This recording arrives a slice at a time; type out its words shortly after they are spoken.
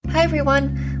Hi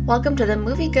everyone, welcome to the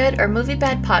Movie Good or Movie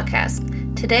Bad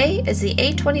podcast. Today is the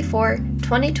A24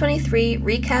 2023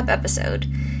 recap episode.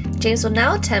 James will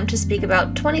now attempt to speak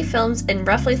about 20 films in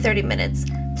roughly 30 minutes.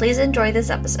 Please enjoy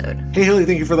this episode. Hey Haley,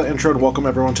 thank you for the intro and welcome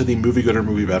everyone to the Movie Good or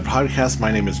Movie Bad podcast.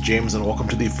 My name is James and welcome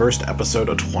to the first episode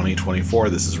of 2024.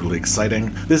 This is really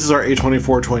exciting. This is our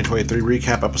A24 2023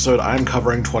 recap episode. I'm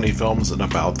covering 20 films in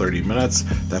about 30 minutes.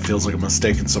 That feels like a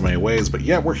mistake in so many ways, but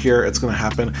yeah, we're here. It's going to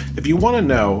happen. If you want to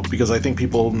know, because I think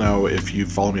people know if you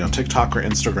follow me on TikTok or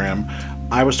Instagram,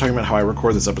 I was talking about how I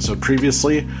record this episode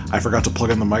previously. I forgot to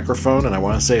plug in the microphone, and I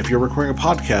want to say if you're recording a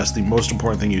podcast, the most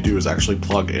important thing you do is actually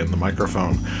plug in the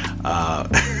microphone.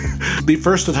 The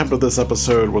first attempt of this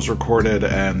episode was recorded,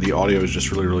 and the audio is just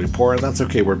really, really poor, and that's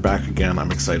okay. We're back again.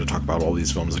 I'm excited to talk about all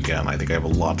these films again. I think I have a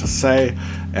lot to say,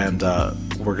 and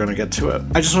we're going to get to it.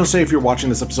 I just want to say if you're watching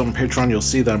this episode on Patreon, you'll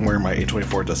see that I'm wearing my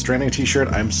A24 Death Stranding t-shirt.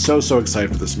 I'm so excited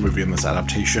for this movie and this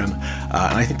adaptation, and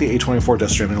I think the A24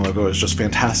 Death Stranding logo is just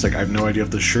fantastic. I have no idea if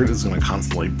the shirt is going to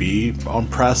constantly be on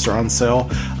press or on sale,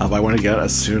 but I want to get it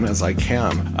as soon as I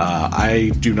can. I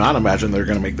do not imagine they're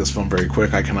going to make this film very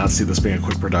quick. I cannot see this being a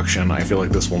quick production. I feel like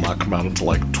this will not come out until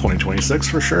like 2026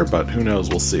 for sure, but who knows,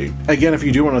 we'll see. Again, if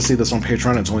you do want to see this on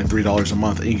Patreon, it's only $3 a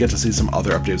month, and you get to see some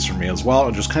other updates from me as well,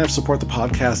 and just kind of support the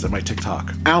podcast and my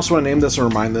TikTok. I also want to name this and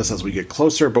remind this as we get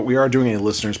closer, but we are doing a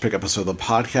listeners pick episode of the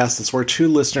podcast. It's where two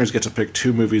listeners get to pick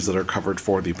two movies that are covered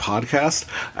for the podcast.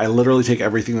 I literally take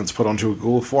everything that's put onto a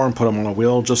Google form, put them on a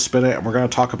wheel, just spin it, and we're going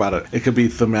to talk about it. It could be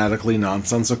thematically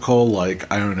nonsensical,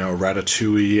 like, I don't know,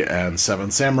 Ratatouille and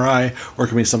Seven Samurai, or it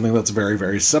could be something that's very,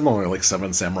 very similar, like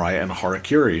Seven Samurai and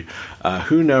Harakiri.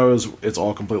 Who knows? It's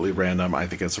all completely random. I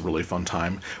think it's a really fun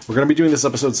time. We're going to be doing this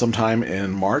episode sometime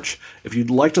in March. If you'd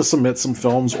like to submit some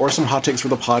films or some hot takes for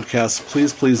the podcast,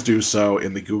 please do so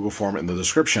in the Google form in the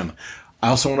description. I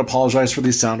also want to apologize for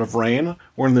the sound of rain.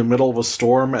 We're in the middle of a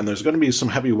storm, and there's going to be some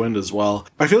heavy wind as well.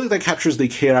 I feel like that captures the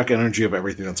chaotic energy of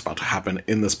everything that's about to happen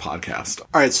in this podcast.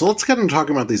 Alright, so let's get into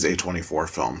talking about these A24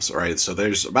 films. Alright, so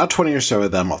there's about 20 or so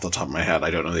of them off the top of my head. I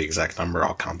don't know the exact number.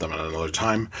 I'll count them at another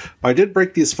time. But I did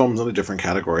break these films into different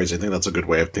categories. I think that's a good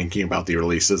way of thinking about the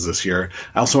releases this year.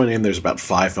 I also want to name there's about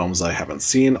 5 films I haven't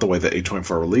seen. The way that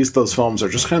A24 released those films, or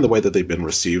just kind of the way that they've been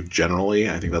received generally.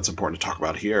 I think that's important to talk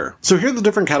about here. So here are the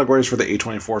different categories for the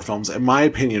A24 films, in my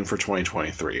opinion, for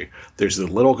 2023. There's the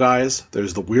little guys,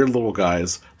 there's the weird little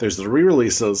guys, there's the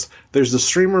re-releases, there's the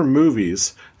streamer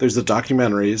movies, there's the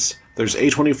documentaries, there's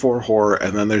A24 horror,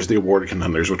 and then there's the award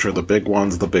contenders, which are the big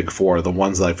ones, the big four, the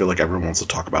ones that I feel like everyone wants to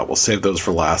talk about. We'll save those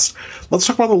for last. Let's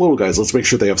talk about the little guys. Let's make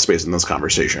sure they have space in this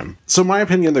conversation. So in my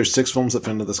opinion, there's 6 films that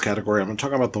fit into this category. I'm going to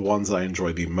talk about the ones that I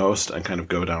enjoy the most and kind of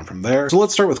go down from there. So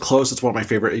let's start with Close. It's one of my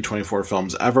favorite A24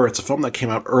 films ever. It's a film that came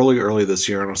out early this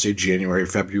year. I don't say January,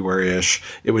 February-ish.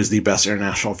 It was the Best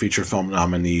International Feature Film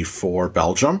nominee for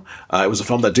Belgium. It was a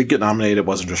film that did get nominated. It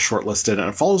wasn't just shortlisted, and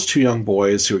it follows 2 young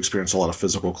boys who experience a lot of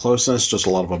physical closeness, just a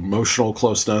lot of emotional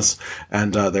closeness,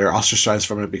 and they're ostracized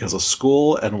from it because of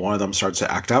school, and one of them starts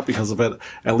to act out because of it,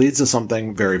 and leads to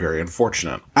something very, very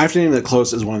unfortunate. I have to name that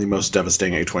Close is one of the most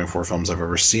devastating A24 films I've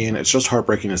ever seen. It's just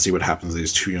heartbreaking to see what happens to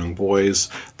these 2 young boys.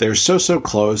 They're so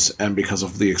close, and because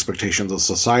of the expectations of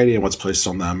society and what's placed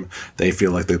on them, they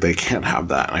feel like they can't have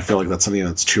that, and I feel like that's something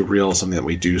that's too real, something that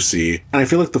we do see, and I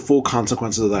feel like the full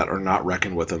consequences of that are not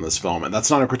reckoned with in this film, and that's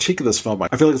not a critique of this film.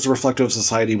 I feel like it's a reflective of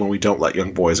society when we don't let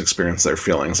young boys experience their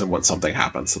feelings and when something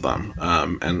happens to them.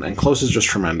 And Close is just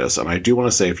tremendous. And I do want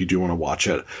to say, if you do want to watch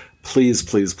it, please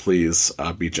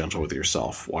be gentle with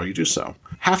yourself while you do so.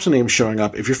 Have to name Showing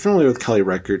Up. If you're familiar with Kelly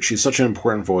Reichardt, she's such an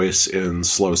important voice in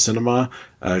slow cinema.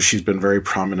 She's been very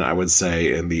prominent, I would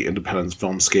say, in the independent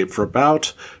filmscape for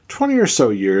about 20 or so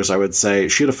years, I would say.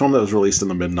 She had a film that was released in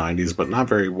the mid-90s, but not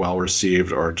very well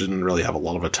received, or didn't really have a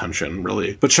lot of attention,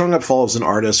 really. But Showing Up follows an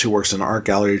artist who works in an art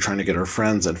gallery trying to get her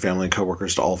friends and family and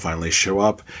coworkers to all finally show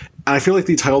up. And I feel like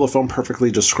the title of the film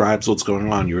perfectly describes what's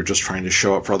going on. You're just trying to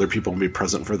show up for other people and be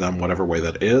present for them, whatever way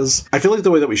that is. I feel like the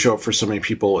way that we show up for so many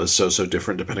people is so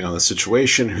different depending on the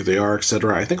situation, who they are,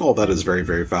 etc. I think all that is very,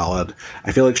 very valid.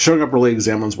 I feel like Showing Up really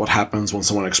examines what happens when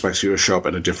someone expects you to show up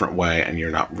in a different way and you're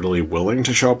not really willing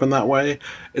to show up in that way.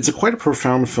 It's quite a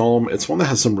profound film. It's one that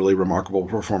has some really remarkable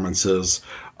performances.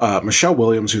 Michelle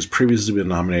Williams, who's previously been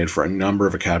nominated for a number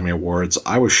of Academy Awards.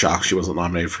 I was shocked she wasn't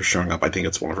nominated for Showing Up. I think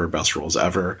it's one of her best roles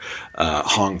ever.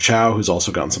 Hong Chow, who's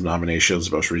also gotten some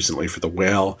nominations, most recently for The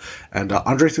Whale, and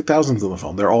Andre 3000's in the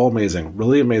film. They're all amazing.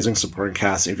 Really amazing supporting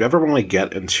cast. If you ever want to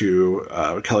get into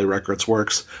Kelly Reichardt's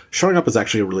works, Showing Up is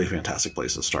actually a really fantastic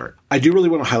place to start. I do really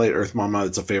want to highlight Earth Mama.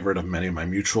 It's a favorite of many of my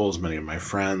mutuals, many of my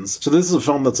friends. So this is a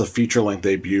film that's a feature-length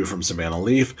debut from Savannah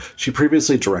Leaf. She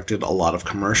previously directed a lot of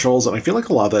commercials, and I feel like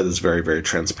a lot that is very, very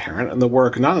transparent in the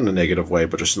work, not in a negative way,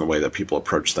 but just in the way that people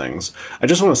approach things. I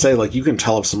just want to say, like, you can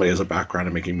tell if somebody has a background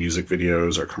in making music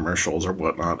videos or commercials or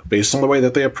whatnot based on the way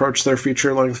that they approach their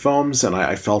feature-length films, and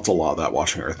I felt a lot of that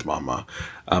watching Earth Mama.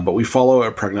 But we follow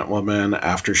a pregnant woman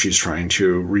after she's trying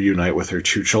to reunite with her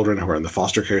 2 children who are in the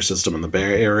foster care system in the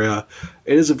Bay Area.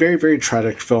 It is a very, very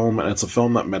tragic film, and it's a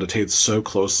film that meditates so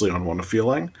closely on one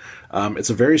feeling. It's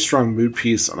a very strong mood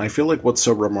piece, and I feel like what's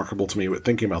so remarkable to me with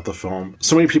thinking about the film,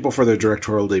 so many people for their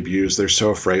directorial debuts, they're so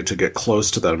afraid to get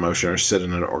close to that emotion or sit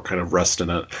in it or kind of rest in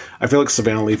it. I feel like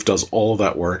Savannah Leaf does all of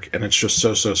that work, and it's just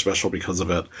so, so special because of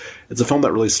it. It's a film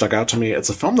that really stuck out to me. It's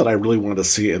a film that I really wanted to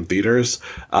see in theaters.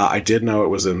 I did know it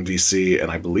was in DC, and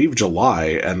I believe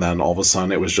July, and then all of a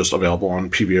sudden it was just available on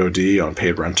PVOD, on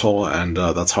paid rental, and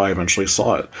that's how I eventually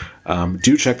saw it.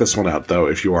 Do check this one out, though,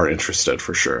 if you are interested,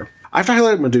 for sure. I have to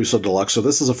highlight Medusa Deluxe. So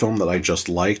this is a film that I just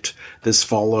liked. This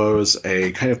follows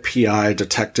a kind of PI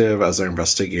detective as they're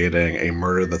investigating a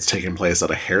murder that's taking place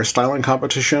at a hairstyling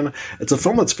competition. It's a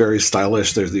film that's very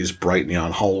stylish. There's these bright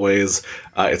neon hallways.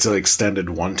 It's an extended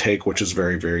one take, which is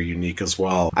very, very unique as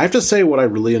well. I have to say what I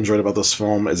really enjoyed about this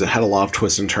film is it had a lot of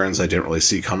twists and turns I didn't really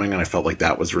see coming, and I felt like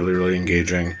that was really, really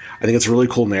engaging. I think it's a really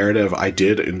cool narrative. I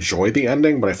did enjoy the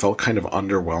ending, but I felt kind of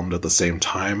underwhelmed at the same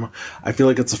time. I feel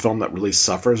like it's a film that really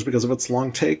suffers because of its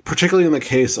long take, particularly in the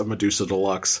case of Medusa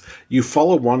Deluxe. You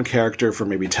follow one character for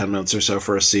maybe 10 minutes or so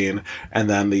for a scene, and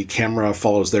then the camera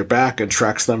follows their back and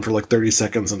tracks them for like 30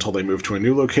 seconds until they move to a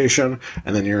new location,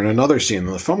 and then you're in another scene, and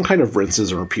the film kind of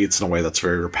rinses and repeats in a way that's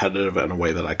very repetitive and a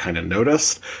way that I kind of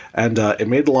noticed, and it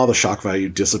made a lot of the shock value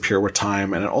disappear with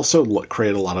time, and it also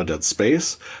created a lot of dead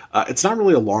space. It's not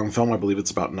really a long film. I believe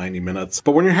it's about 90 minutes.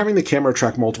 But when you're having the camera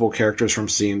track multiple characters from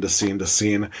scene to scene to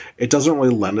scene, it doesn't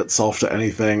really lend itself to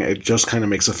anything. It just kind of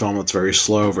makes a film that's very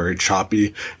slow, very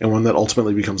choppy, and one that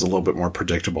ultimately becomes a little bit more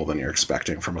predictable than you're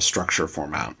expecting from a structure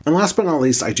format. And last but not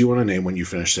least, I do want to name When You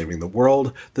Finish Saving the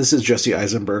World. This is Jesse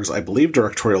Eisenberg's, I believe,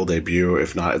 directorial debut.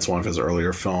 If not, it's one of his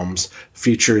earlier films.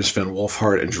 Features Finn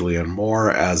Wolfhard and Julianne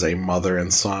Moore as a mother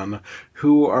and son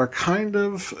who are kind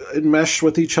of enmeshed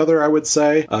with each other, I would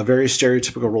say. A very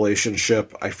stereotypical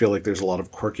relationship. I feel like there's a lot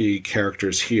of quirky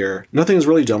characters here. Nothing is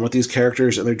really done with these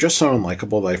characters, and they're just so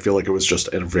unlikable that I feel like it was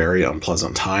just a very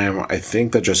unpleasant time. I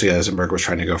think that Jesse Eisenberg was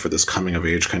trying to go for this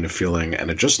coming-of-age kind of feeling, and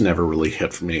it just never really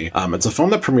hit for me. It's a film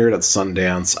that premiered at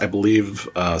Sundance, I believe,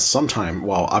 sometime,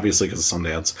 well, obviously because of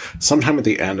Sundance, sometime at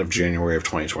the end of January of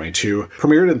 2022.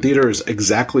 Premiered in theaters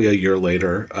exactly a year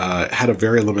later. Had a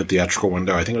very limited theatrical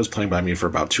window. I think it was playing by me for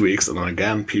about 2 weeks, and then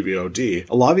again PVOD.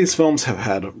 A lot of these films have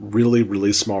had really,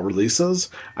 really small releases.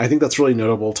 I think that's really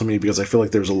notable to me because I feel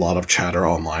like there's a lot of chatter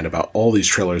online about all these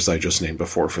trailers I just named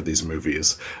before for these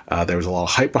movies. There was a lot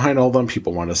of hype behind all of them.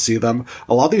 People want to see them.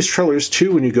 A lot of these trailers,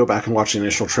 too, when you go back and watch the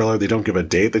initial trailer, they don't give a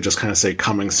date. They just kind of say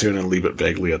coming soon and leave it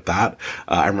vaguely at that.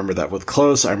 I remember that with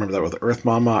Close. I remember that with Earth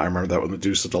Mama. I remember that with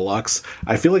Medusa Deluxe.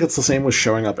 I feel like it's the same with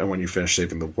Showing Up and When You Finish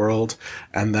Saving the World.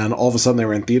 And then all of a sudden they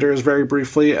were in theaters very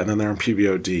briefly, and then they're in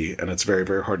PVOD, and it's very,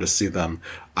 very hard to see them.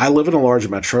 I live in a large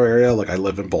metro area, like I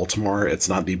live in Baltimore. It's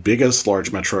not the biggest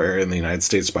large metro area in the United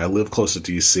States, but I live close to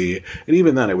DC, and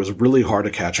even then it was really hard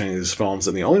to catch any of these films,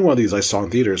 and the only one of these I saw in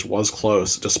theaters was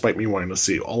Close, despite me wanting to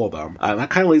see all of them. And that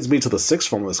kind of leads me to the sixth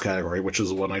film in this category, which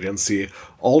is one I didn't see,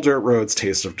 All Dirt Roads,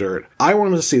 Taste of Dirt. I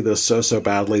wanted to see this so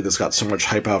badly. This got so much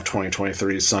hype out of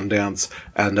 2023 Sundance,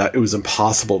 and it was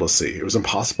impossible to see. It was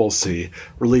impossible to see.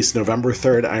 Released November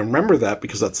 3rd. I remember that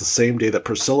because that's the same day that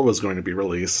Priscilla was going to be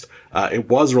released. It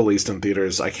was released in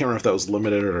theaters. I can't remember if that was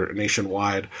limited or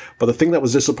nationwide, but the thing that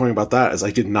was disappointing about that is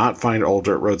I did not find All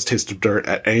Dirt Roads Taste of Dirt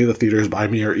at any of the theaters by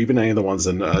me or even any of the ones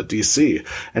in DC.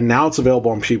 And now it's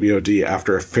available on PVOD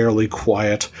after a fairly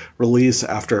quiet release,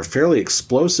 after a fairly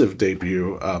explosive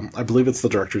debut. I believe it's the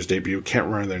director's debut, can't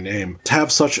remember their name. To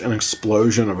have such an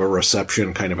explosion of a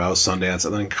reception kind of out of Sundance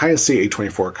and then kind of see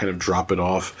A24 kind of drop it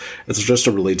off, it's just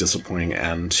a really disappointing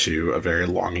end to a very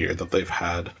long year that they've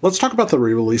had. Let's talk about the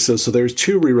re-releases. So there's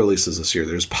two re-releases this year.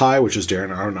 There's Pi, which is Darren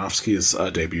Aronofsky's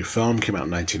debut film, came out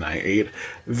in 1998.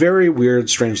 Very weird,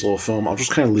 strange little film. I'll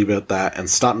just kind of leave it at that. And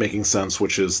Stop Making Sense,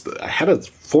 which is, I had a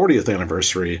 40th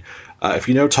anniversary If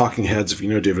you know Talking Heads, if you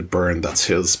know David Byrne, that's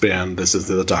his band. This is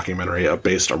the documentary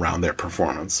based around their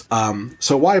performance.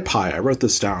 So why Pi? I wrote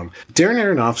this down. Darren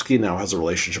Aronofsky now has a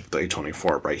relationship with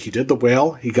A24, right? He did The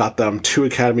Whale. He got them 2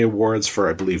 Academy Awards for,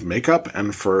 I believe, makeup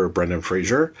and for Brendan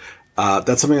Fraser.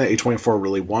 That's something that A24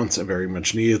 really wants and very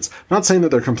much needs. I'm not saying that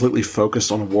they're completely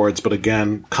focused on awards, but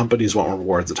again, companies want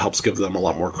awards. It helps give them a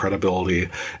lot more credibility.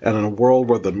 And in a world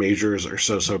where the majors are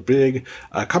so big,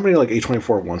 a company like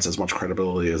A24 wants as much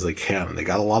credibility as they can. And they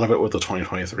got a lot of it with the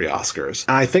 2023 Oscars.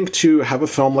 And I think to have a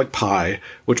film like Pi,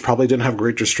 which probably didn't have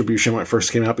great distribution when it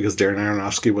first came out because Darren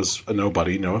Aronofsky was a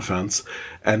nobody, no offense,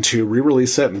 and to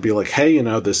re-release it and be like, hey,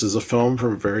 this is a film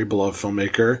from a very beloved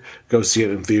filmmaker. Go see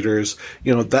it in theaters.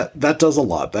 That does a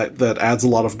lot. That adds a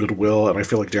lot of goodwill, and I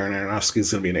feel like Darren Aronofsky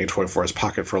is going to be in A24's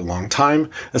pocket for a long time,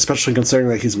 especially considering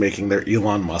that he's making their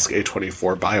Elon Musk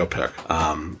A24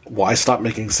 biopic. Why stop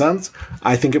making sense?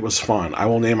 I think it was fun. I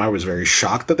was very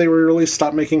shocked that they really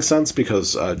stopped making sense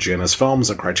because Janus Films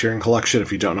and Criterion Collection,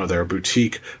 if you don't know, they're a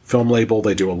boutique film label.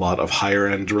 They do a lot of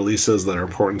higher-end releases that are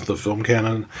important to the film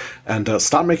canon, and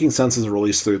Stop Making Sense is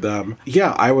released through them.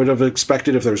 Yeah, I would have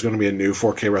expected if there was going to be a new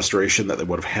 4K restoration that they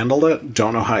would have handled it.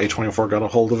 Don't know how A24 got a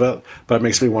hold of it, but it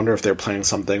makes me wonder if they're playing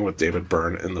something with David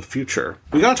Byrne in the future.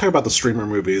 We gotta talk about the streamer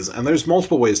movies, and there's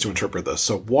multiple ways to interpret this.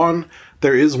 So one,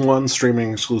 there is one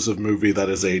streaming exclusive movie that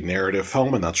is a narrative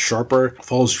film, and that's Sharper. It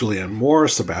follows Julianne Moore,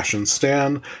 Sebastian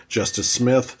Stan, Justice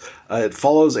Smith. It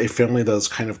follows a family that has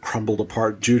kind of crumbled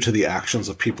apart due to the actions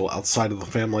of people outside of the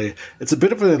family. It's a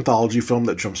bit of an anthology film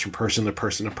that jumps from person to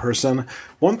person to person.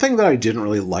 One thing that I didn't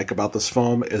really like about this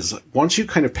film is once you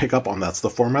kind of pick up on that's the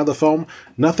format of the film,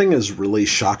 nothing is really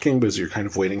shocking because you're kind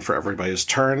of waiting for everybody's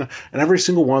turn, and every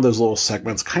single one of those little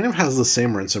segments kind of has the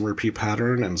same rinse and repeat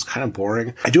pattern, and it's kind of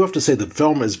boring. I do have to say the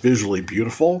film is visually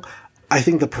beautiful. I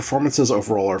think the performances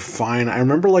overall are fine. I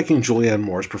remember liking Julianne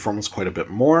Moore's performance quite a bit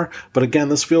more, but again,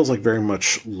 this feels like very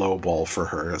much lowball for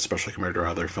her, especially compared to her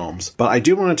other films. But I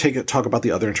do want to talk about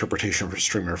the other interpretation for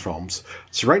streamer films.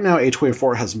 So right now,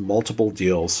 A24 has multiple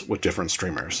deals with different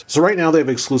streamers. So right now, they have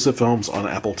exclusive films on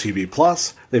Apple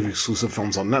TV+, they have exclusive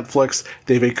films on Netflix,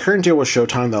 they have a current deal with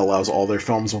Showtime that allows all their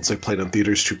films, once they played in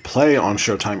theaters, to play on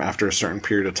Showtime after a certain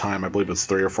period of time. I believe it's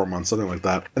 3 or 4 months, something like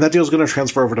that. And that deal is going to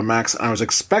transfer over to Max, and I was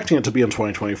expecting it to be in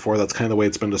 2024. That's kind of the way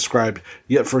it's been described.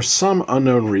 Yet for some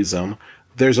unknown reason,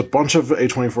 there's a bunch of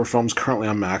A24 films currently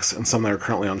on Max and some that are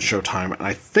currently on Showtime, and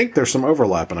I think there's some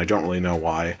overlap, and I don't really know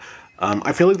why.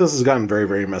 I feel like this has gotten very,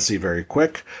 very messy very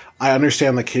quick. I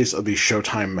understand the case of the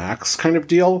Showtime Max kind of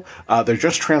deal. They're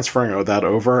just transferring that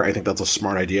over. I think that's a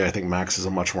smart idea. I think Max is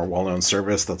a much more well-known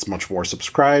service that's much more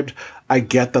subscribed. I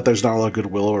get that there's not a lot of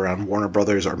goodwill around Warner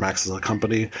Brothers or Max as a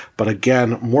company, but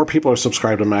again, more people are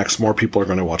subscribed to Max, more people are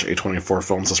going to watch A24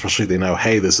 films, especially if they know,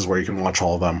 hey, this is where you can watch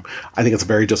all of them. I think it's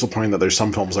very disappointing that there's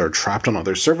some films that are trapped on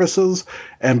other services,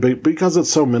 and because it's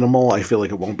so minimal, I feel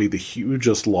like it won't be the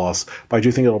hugest loss, but I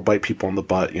do think it'll bite people in the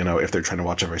butt, if they're trying to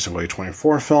watch every single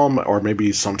A24 film, or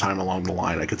maybe sometime along the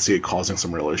line, I could see it causing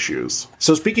some real issues.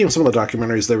 So speaking of some of the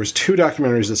documentaries, there was 2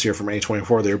 documentaries this year from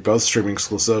A24. They were both streaming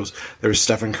exclusives. There was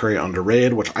Stephen Curry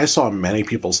Underrated, which I saw on many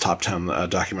people's top 10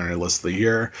 documentary list of the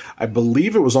year. I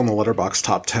believe it was on the Letterboxd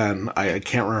top 10. I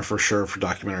can't remember for sure for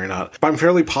documentary or not, but I'm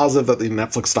fairly positive that the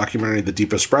Netflix documentary The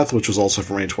Deepest Breath, which was also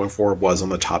from A24, was on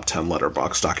the top 10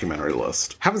 Letterboxd documentary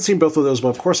list. Haven't seen both of those, but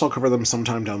of course I'll cover them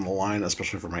sometime down the line,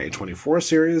 especially for my A24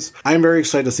 series. I am very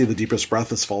excited to see The Deepest Breath.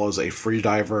 This follows a free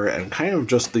diver and kind of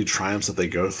just the triumphs that they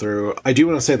go through. I do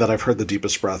want to say that I've heard The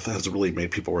Deepest Breath has really made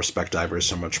people respect divers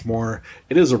so much more.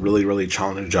 It is a really, really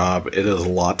challenging job. It is a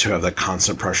lot to have that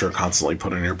constant pressure constantly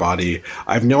put on your body.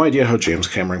 I have no idea how James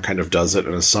Cameron kind of does it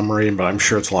in a summary, but I'm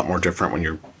sure it's a lot more different when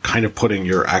you're kind of putting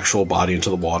your actual body into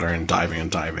the water and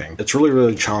diving. It's really,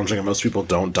 really challenging, and most people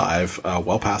don't dive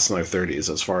well past in their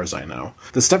 30s, as far as I know.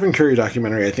 The Stephen Curry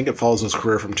documentary, I think it follows his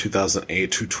career from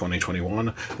 2008 to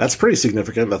 2021. That's pretty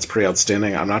significant. That's pretty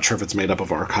outstanding. I'm not sure if it's made up of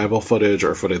archival footage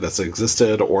or footage that's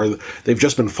existed, or they've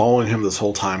just been following him this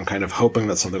whole time, kind of hoping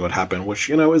that something would happen, which,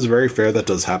 is very fair. That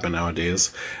does happen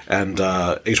nowadays. And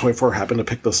A24 happened to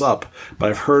pick this up, but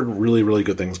I've heard really, really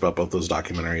good things about both those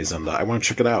documentaries, and I want to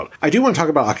check it out. I do want to talk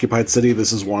about Occupied City.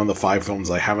 This is one of the 5 films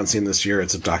I haven't seen this year.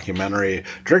 It's a documentary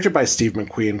directed by Steve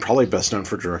McQueen, probably best known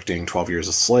for directing 12 Years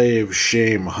a Slave,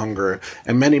 Shame, Hunger,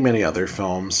 and many, many other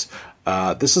films.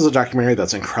 This is a documentary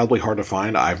that's incredibly hard to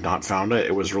find. I've not found it.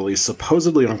 It was released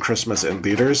supposedly on Christmas in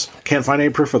theaters. Can't find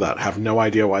any proof of that. Have no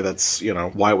idea why that's,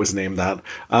 why it was named that.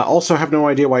 Also have no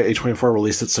idea why A24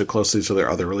 released it so closely to their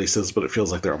other releases, but it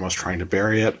feels like they're almost trying to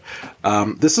bury it.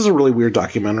 This is a really weird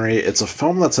documentary. It's a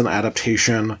film that's an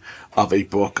adaptation of a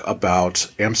book about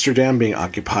Amsterdam being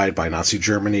occupied by Nazi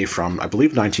Germany from, I believe,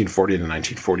 1940 to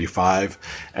 1945.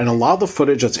 And a lot of the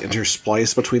footage that's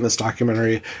interspliced between this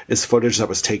documentary is footage that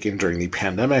was taken during the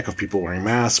pandemic of people wearing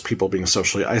masks, people being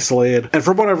socially isolated. And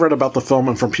from what I've read about the film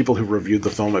and from people who reviewed the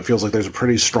film, it feels like there's a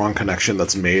pretty strong connection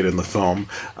that's made in the film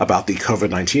about the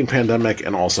COVID-19 pandemic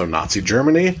and also Nazi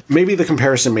Germany. Maybe the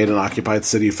comparison made in Occupied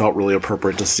City felt really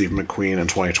appropriate to Steve McQueen in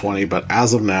 2020, but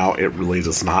as of now, it really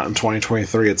does not in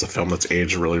 2023. It's a film that's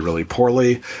aged really, really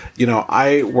poorly.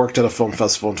 I worked at a film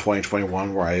festival in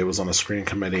 2021 where I was on a screening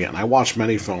committee, and I watched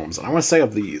many films. And I want to say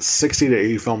of the 60 to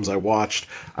 80 films I watched,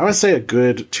 I want to say a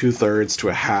good 2/3 to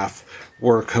a half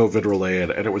were COVID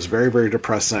related, and it was very, very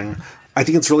depressing. I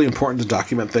think it's really important to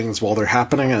document things while they're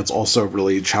happening, and it's also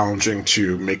really challenging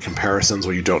to make comparisons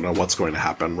when you don't know what's going to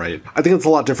happen, right? I think it's a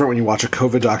lot different when you watch a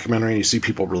COVID documentary and you see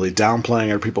people really downplaying,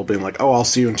 or people being like, oh, I'll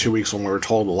see you in 2 weeks, when we were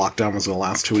told the lockdown was going to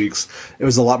last 2 weeks. It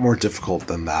was a lot more difficult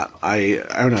than that. I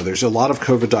don't know, there's a lot of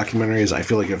COVID documentaries. I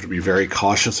feel like you have to be very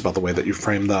cautious about the way that you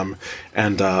frame them,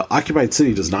 and Occupied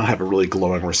City does not have a really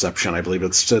glowing reception. I believe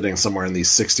it's sitting somewhere in the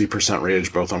 60%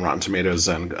 range, both on Rotten Tomatoes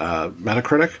and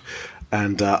Metacritic.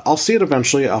 And I'll see it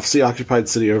eventually. I'll see Occupied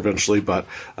City eventually, but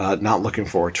not looking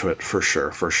forward to it for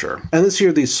sure. And this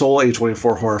year, the sole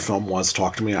A24 horror film was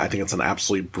Talk to Me. I think it's an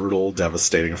absolutely brutal,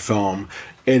 devastating film.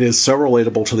 It is so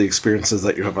relatable to the experiences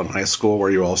that you have in high school, where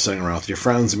you're all sitting around with your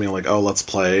friends and being like, oh, let's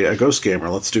play a ghost game, or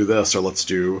let's do this, or let's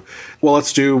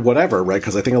do whatever, right?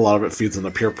 Because I think a lot of it feeds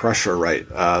into peer pressure, right?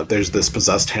 There's this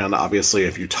possessed hand. Obviously,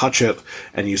 if you touch it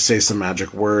and you say some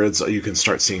magic words, you can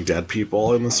start seeing dead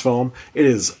people in this film. It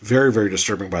is very, very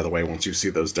disturbing, by the way, once you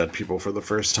see those dead people for the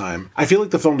first time. I feel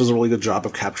like the film does a really good job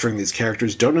of capturing these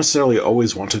characters. Don't necessarily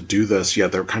always want to do this,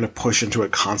 yet they're kind of pushed into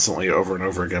it constantly over and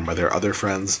over again by their other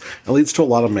friends. It leads to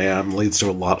a lot of mayhem, leads to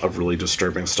a lot of really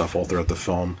disturbing stuff all throughout the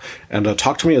film. And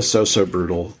Talk to Me is so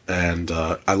brutal, and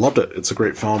I loved it. It's a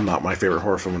great film, not my favorite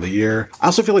horror film of the year. I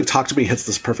also feel like Talk to Me hits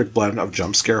this perfect blend of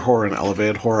jump scare horror and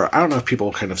elevated horror. I don't know if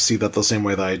people kind of see that the same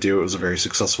way that I do. It was a very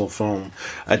successful film.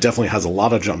 It definitely has a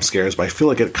lot of jump scares, but I feel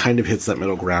like it kind of hits that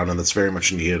middle ground, and that's very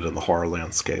much needed in the horror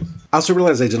landscape. I also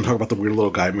realized I didn't talk about the Weird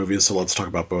Little Guy movies, so let's talk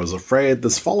about Beau is Afraid.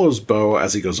 This follows Beau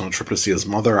as he goes on a trip to see his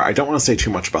mother. I don't want to say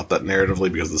too much about that narratively,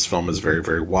 because this film is very,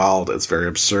 very wild. It's very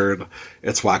absurd.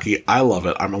 It's wacky. I love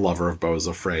it. I'm a lover of Beau is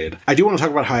Afraid. I do want to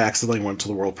talk about how I accidentally went to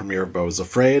the world premiere of Beau is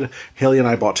Afraid. Haley and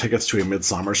I bought tickets to a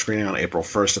midsummer screening on April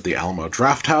 1st at the Alamo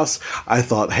Drafthouse. I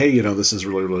thought, hey, this is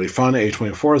really, really fun.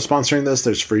 A24 is sponsoring this.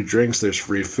 There's free drinks. There's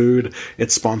free food.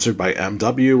 It's sponsored by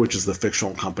MW, which is the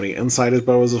fictional company inside of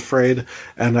Beau is Afraid.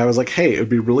 And I was like, hey, it would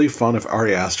be really fun if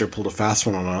Ari Aster pulled a fast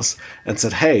one on us and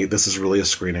said, hey, this is really a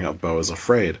screening of Beau is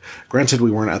Afraid. Granted, we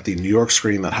weren't at the New York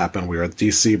screening that happened. We were at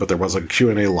DC, but there was a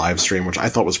Q&A live stream, which I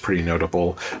thought was pretty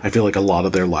notable. I feel like a lot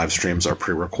of their live streams are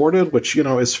pre-recorded, which,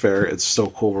 is fair. It's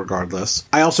still cool regardless.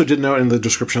 I also did note in the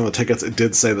description of the tickets, it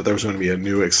did say that there was going to be a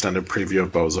new extended preview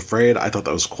of Beau is Afraid. I thought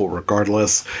that was cool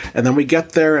regardless. And then we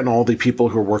get there, and all the people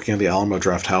who are working at the Alamo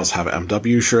Drafthouse have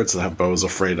MW shirts that have Beau is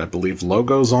Afraid, I believe,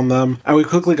 logos on them. And we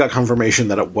quickly got confirmation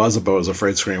that it was a Beau is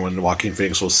Afraid screening when Joaquin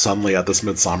Phoenix was suddenly at this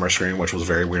midsummer screening, which was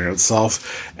very weird in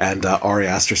itself. And Ari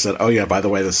Aster said, oh yeah, by the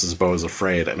way, this is Beau is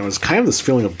Afraid. And it was kind of this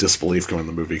feeling of disbelief going in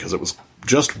the movie, because it was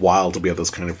just wild to be at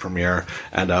this kind of premiere,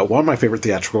 and one of my favorite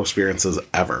theatrical experiences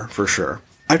ever, for sure.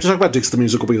 I have to talk about Dix the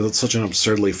Musical because it's such an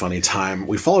absurdly funny time.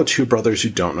 We follow two brothers who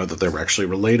don't know that they're actually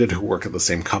related, who work at the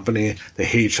same company. They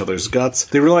hate each other's guts.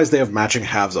 They realize they have matching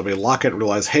halves of a locket and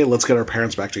realize, hey, let's get our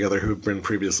parents back together who've been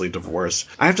previously divorced.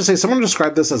 I have to say, someone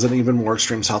described this as an even more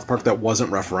extreme South Park that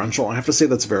wasn't referential. I have to say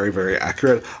that's very, very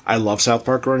accurate. I love South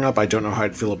Park growing up. I don't know how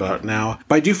I'd feel about it now.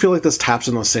 But I do feel like this taps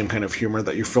into the same kind of humor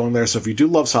that you're feeling there. So if you do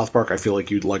love South Park, I feel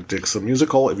like you'd like Dix the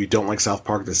Musical. If you don't like South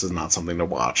Park, this is not something to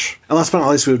watch. And last but not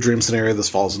least, we have Dream Scenario. This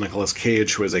follows Nicolas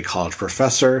Cage, who is a college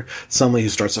professor. Suddenly he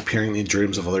starts appearing in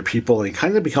dreams of other people, and he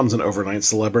kind of becomes an overnight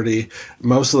celebrity.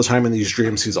 Most of the time in these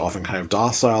dreams, he's often kind of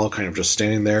docile, kind of just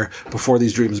standing there, before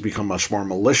these dreams become much more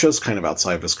malicious, kind of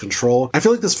outside of his control. I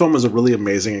feel like this film is a really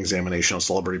amazing examination of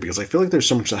celebrity, because I feel like there's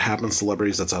so much that happens to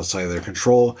celebrities that's outside of their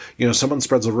control. Someone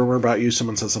spreads a rumor about you,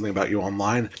 someone says something about you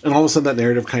online, and all of a sudden that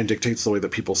narrative kind of dictates the way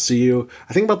that people see you.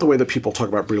 I think about the way that people talk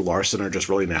about Brie Larson are just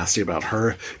really nasty about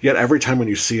her, yet every time when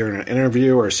you see her in an interview,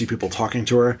 to or see people talking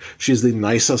to her. She's the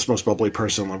nicest, most bubbly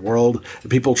person in the world,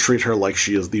 and people treat her like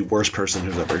she is the worst person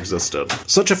who's ever existed.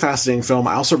 Such a fascinating film.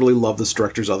 I also really love this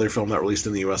director's other film that released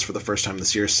in the US for the first time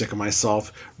this year, Sick of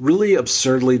Myself. Really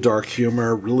absurdly dark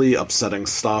humor, really upsetting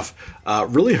stuff,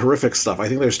 really horrific stuff. I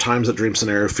think there's times that Dream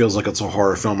Scenario feels like it's a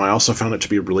horror film. I also found it to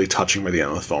be really touching by the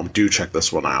end of the film. Do check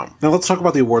this one out. Now let's talk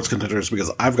about the awards contenders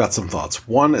because I've got some thoughts.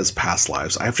 One is Past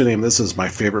Lives. I have to name this as my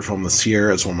favorite film this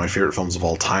year. It's one of my favorite films of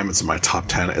all time. It's in my top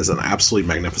 10. It's an absolutely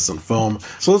magnificent film.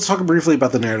 So let's talk briefly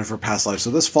about the narrative for Past Lives.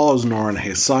 So this follows Nora and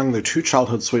Hae Sung. They're two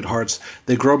childhood sweethearts.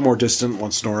 They grow more distant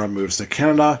once Nora moves to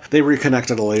Canada. They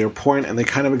reconnect at a later point, and they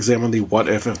kind of examine the what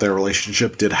if their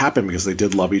relationship did happen because they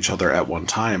did love each other at one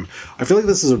time. I feel like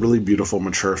this is a really beautiful,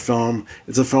 mature film.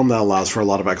 It's a film that allows for a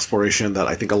lot of exploration that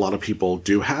I think a lot of people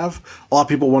do have. A lot of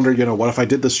people wonder, what if I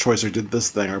did this choice or did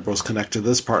this thing or both connect to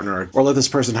this partner or let this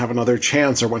person have another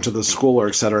chance or went to this school or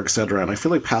et cetera, and I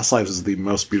feel like Past Lives is the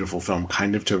most beautiful film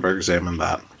kind of to have examined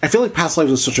that. I feel like Past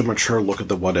Lives is such a mature look at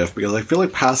the what if because I feel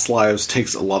like Past Lives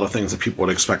takes a lot of things that people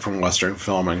would expect from Western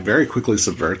film and very quickly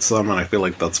subverts them, and I feel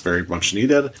like that's very much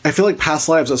needed. I feel like Past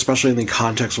Lives, especially in the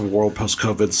context of a world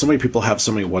post-COVID, so many people have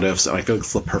so many what ifs, and I feel like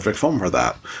it's the perfect film for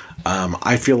that.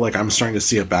 I feel like I'm starting to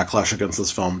see a backlash against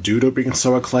this film due to it being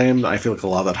so acclaimed. I feel like a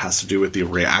lot of that has to do with the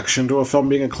reaction to a film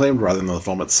being acclaimed rather than the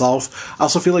film itself. I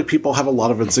also feel like people have a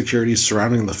lot of insecurities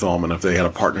surrounding the film, and if they had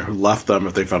a partner who left them,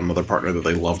 if they found another partner that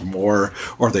they loved more,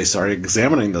 or if they started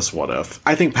examining this what if,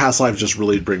 I think Past Lives just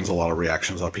really brings a lot of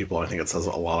reactions out of people. I think it says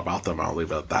a lot about them. I'll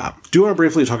leave it at that. Do want to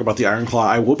briefly talk about the Iron Claw.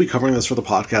 I will be covering this for the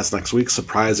podcast next week.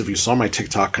 Surprise, if you saw my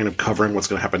TikTok kind of covering what's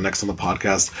going to happen next on the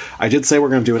podcast. I did say we're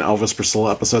going to do an Elvis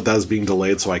Priscilla episode that is being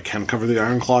delayed, so I can cover the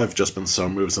Iron Claw. I've just been so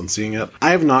moved since seeing it.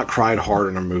 I have not cried hard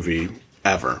in a movie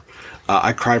ever.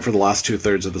 I cried for the last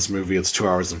 2/3 of this movie. It's 2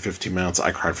 hours and 15 minutes.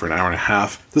 I cried for an hour and a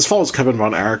half. This follows Kevin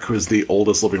Von Erich, who is the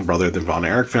oldest living brother of the Von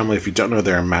Erich family. If you don't know,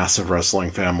 they're a massive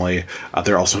wrestling family.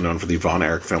 They're also known for the Von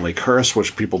Erich family curse,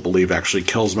 which people believe actually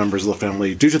kills members of the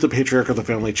family due to the patriarch of the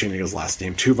family changing his last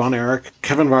name to Von Erich.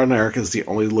 Kevin Von Erich is the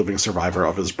only living survivor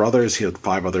of his brothers. He had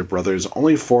 5 other brothers.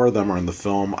 Only 4 of them are in the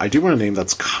film. I do want to name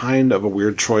that's kind of a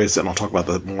weird choice, and I'll talk about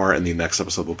that more in the next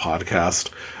episode of the podcast.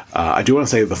 I do want to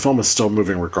say the film is still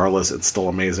moving regardless. It's still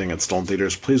amazing. It's still in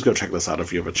theaters. Please go check this out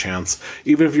if you have a chance.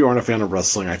 Even if you aren't a fan of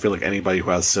wrestling, I feel like anybody who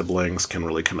has siblings can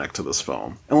really connect to this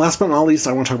film. And last but not least,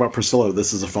 I want to talk about Priscilla.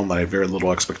 This is a film that I have very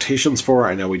little expectations for.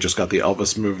 I know we just got the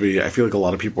Elvis movie. I feel like a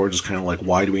lot of people are just kind of like,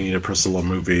 why do we need a Priscilla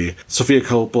movie? Sofia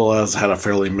Coppola has had a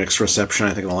fairly mixed reception,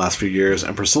 I think, in the last few years,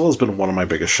 and Priscilla has been one of my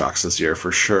biggest shocks this year,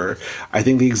 for sure. I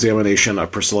think the examination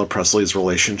of Priscilla Presley's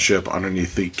relationship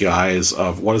underneath the guise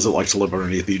of what is it like to live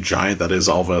underneath the giant that is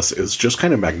Elvis is just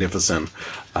kind of magnificent.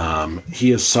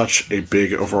 He is such a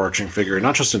big overarching figure,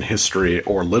 not just in history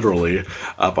or literally,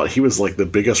 but he was like the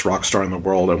biggest rock star in the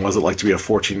world. And was it like to be a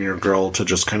 14-year girl to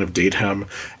just kind of date him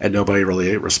and nobody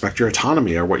really respect your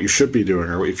autonomy or what you should be doing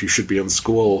or if you should be in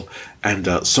school? And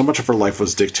so much of her life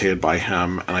was dictated by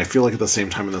him. And I feel like at the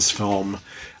same time in this film,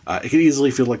 it could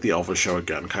easily feel like the Elvis show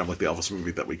again, kind of like the Elvis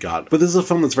movie that we got. But this is a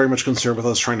film that's very much concerned with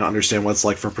us trying to understand what it's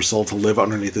like for Priscilla to live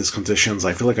underneath these conditions.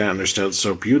 I feel like I understand it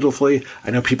so beautifully.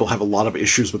 I know people have a lot of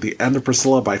issues with the end of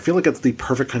Priscilla, but I feel like it's the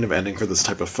perfect kind of ending for this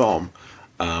type of film.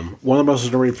 One of the most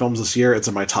underrated films this year. It's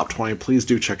in my top 20. Please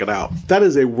do check it out. That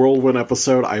is a whirlwind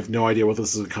episode. I have no idea what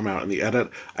this is going to come out in the edit.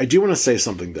 I do want to say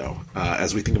something, though.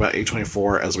 As we think about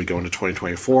A24, as we go into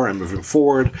 2024 and moving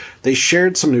forward, they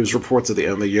shared some news reports at the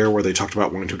end of the year where they talked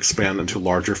about wanting to expand into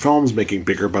larger films, making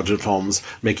bigger budget films,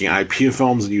 making IP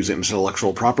films, and using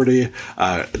intellectual property.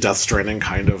 Death Stranding,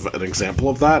 kind of an example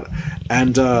of that.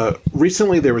 And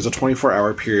recently, there was a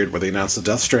 24-hour period where they announced the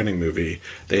Death Stranding movie.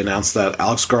 They announced that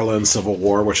Alex Garland's Civil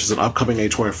War, which is an upcoming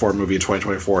A24 movie in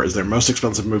 2024, is their most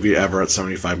expensive movie ever at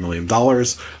 $75 million.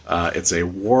 It's a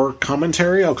war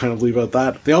commentary. I'll kind of leave it at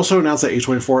that. They also announced that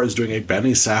A24 is doing a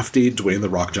Benny Safdie, Dwayne "The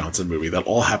Rock" Johnson movie. That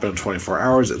all happened in 24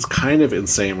 hours. It's kind of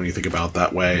insane when you think about it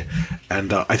that way.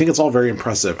 And I think it's all very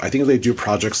impressive. I think if they do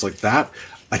projects like that,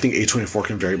 I think A24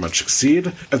 can very much succeed.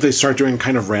 If they start doing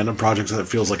kind of random projects that it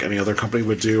feels like any other company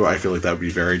would do, I feel like that would be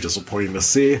very disappointing to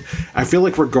see. I feel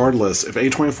like regardless, if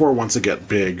A24 wants to get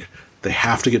big, they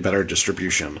have to get better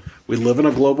distribution. We live in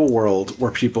a global world where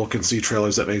people can see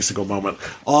trailers at any single moment.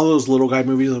 All those Little Guy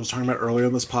movies I was talking about earlier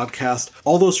in this podcast,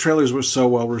 all those trailers were so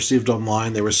well received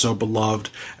online, they were so beloved,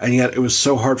 and yet it was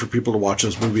so hard for people to watch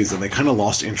those movies, and they kind of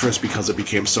lost interest because it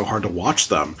became so hard to watch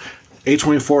them.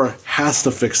 A24 has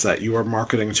to fix that. You are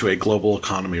marketing to a global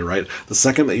economy, right? The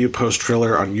second that you post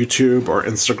trailer on YouTube or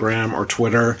Instagram or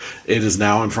Twitter, it is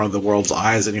now in front of the world's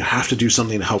eyes, and you have to do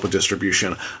something to help with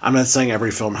distribution. I'm not saying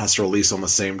every film has to release on the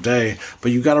same day,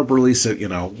 but you got to release it,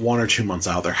 1 or 2 months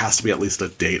out. There has to be at least a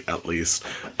date, at least.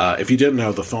 If you didn't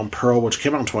know, the film Pearl, which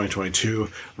came out in 2022,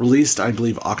 released, I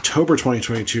believe, October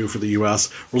 2022 for the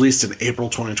US, released in April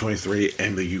 2023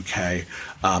 in the UK.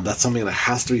 That's something that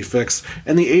has to be fixed.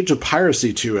 In the age of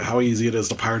piracy, too, how easy it is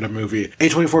to pirate a movie,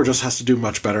 A24 just has to do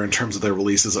much better in terms of their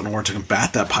releases in order to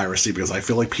combat that piracy, because I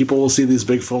feel like people will see these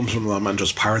big films from them and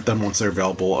just pirate them once they're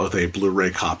available with a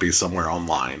Blu-ray copy somewhere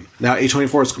online. Now,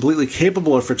 A24 is completely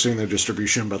capable of fixing their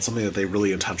distribution, but something that they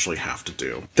really intentionally have to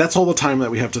do. That's all the time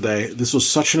that we have today. This was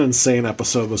such an insane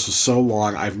episode. This was so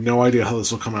long. I have no idea how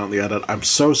this will come out in the edit. I'm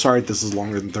so sorry this is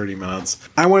longer than 30 minutes.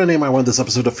 I want this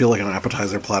episode to feel like an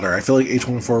appetizer platter. I feel like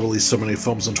A24 released so many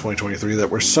films in 2023 that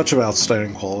were such of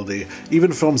outstanding quality.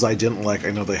 Even films I didn't like,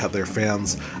 I know they had their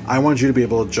fans. I wanted you to be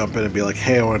able to jump in and be like,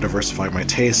 hey, I want to diversify my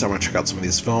taste. I want to check out some of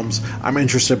these films. I'm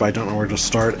interested, but I don't know where to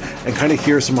start. And kind of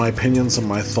hear some of my opinions, some of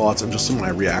my thoughts, and just some of my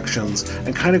reactions.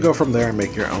 And kind of go from there and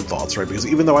make your own thoughts, right? Because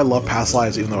even though I love Past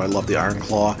Lives, even though I love The Iron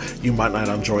Claw, you might not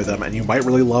enjoy them. And you might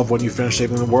really love When You Finish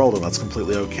Saving the World, and that's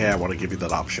completely okay. I want to give you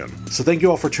that option. So thank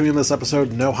you all for tuning in this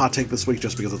episode. No hot take this week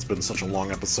just because it's been such a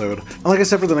long episode. And like I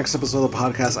said, for the next episode of the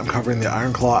podcast, I'm covering The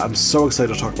Iron Claw. I'm so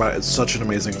excited to talk about it. It's such an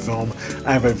amazing film.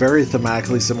 I have a very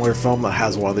thematically similar film that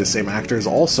has one of the same actors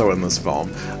also in this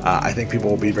film. I think people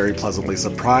will be very pleasantly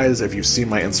surprised. If you've seen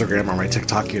my Instagram or my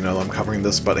TikTok, you know I'm covering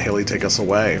this, but Haley, take us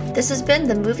away. This has been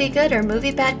the Movie Good or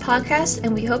Movie Bad podcast,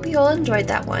 and we hope you all enjoyed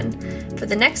that one. For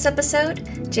the next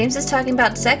episode, James is talking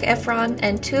about Zac Efron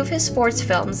and 2 of his sports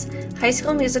films, High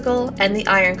School Musical and The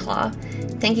Iron Claw.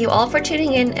 Thank you all for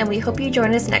tuning in, and we hope you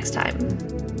join us next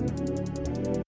time.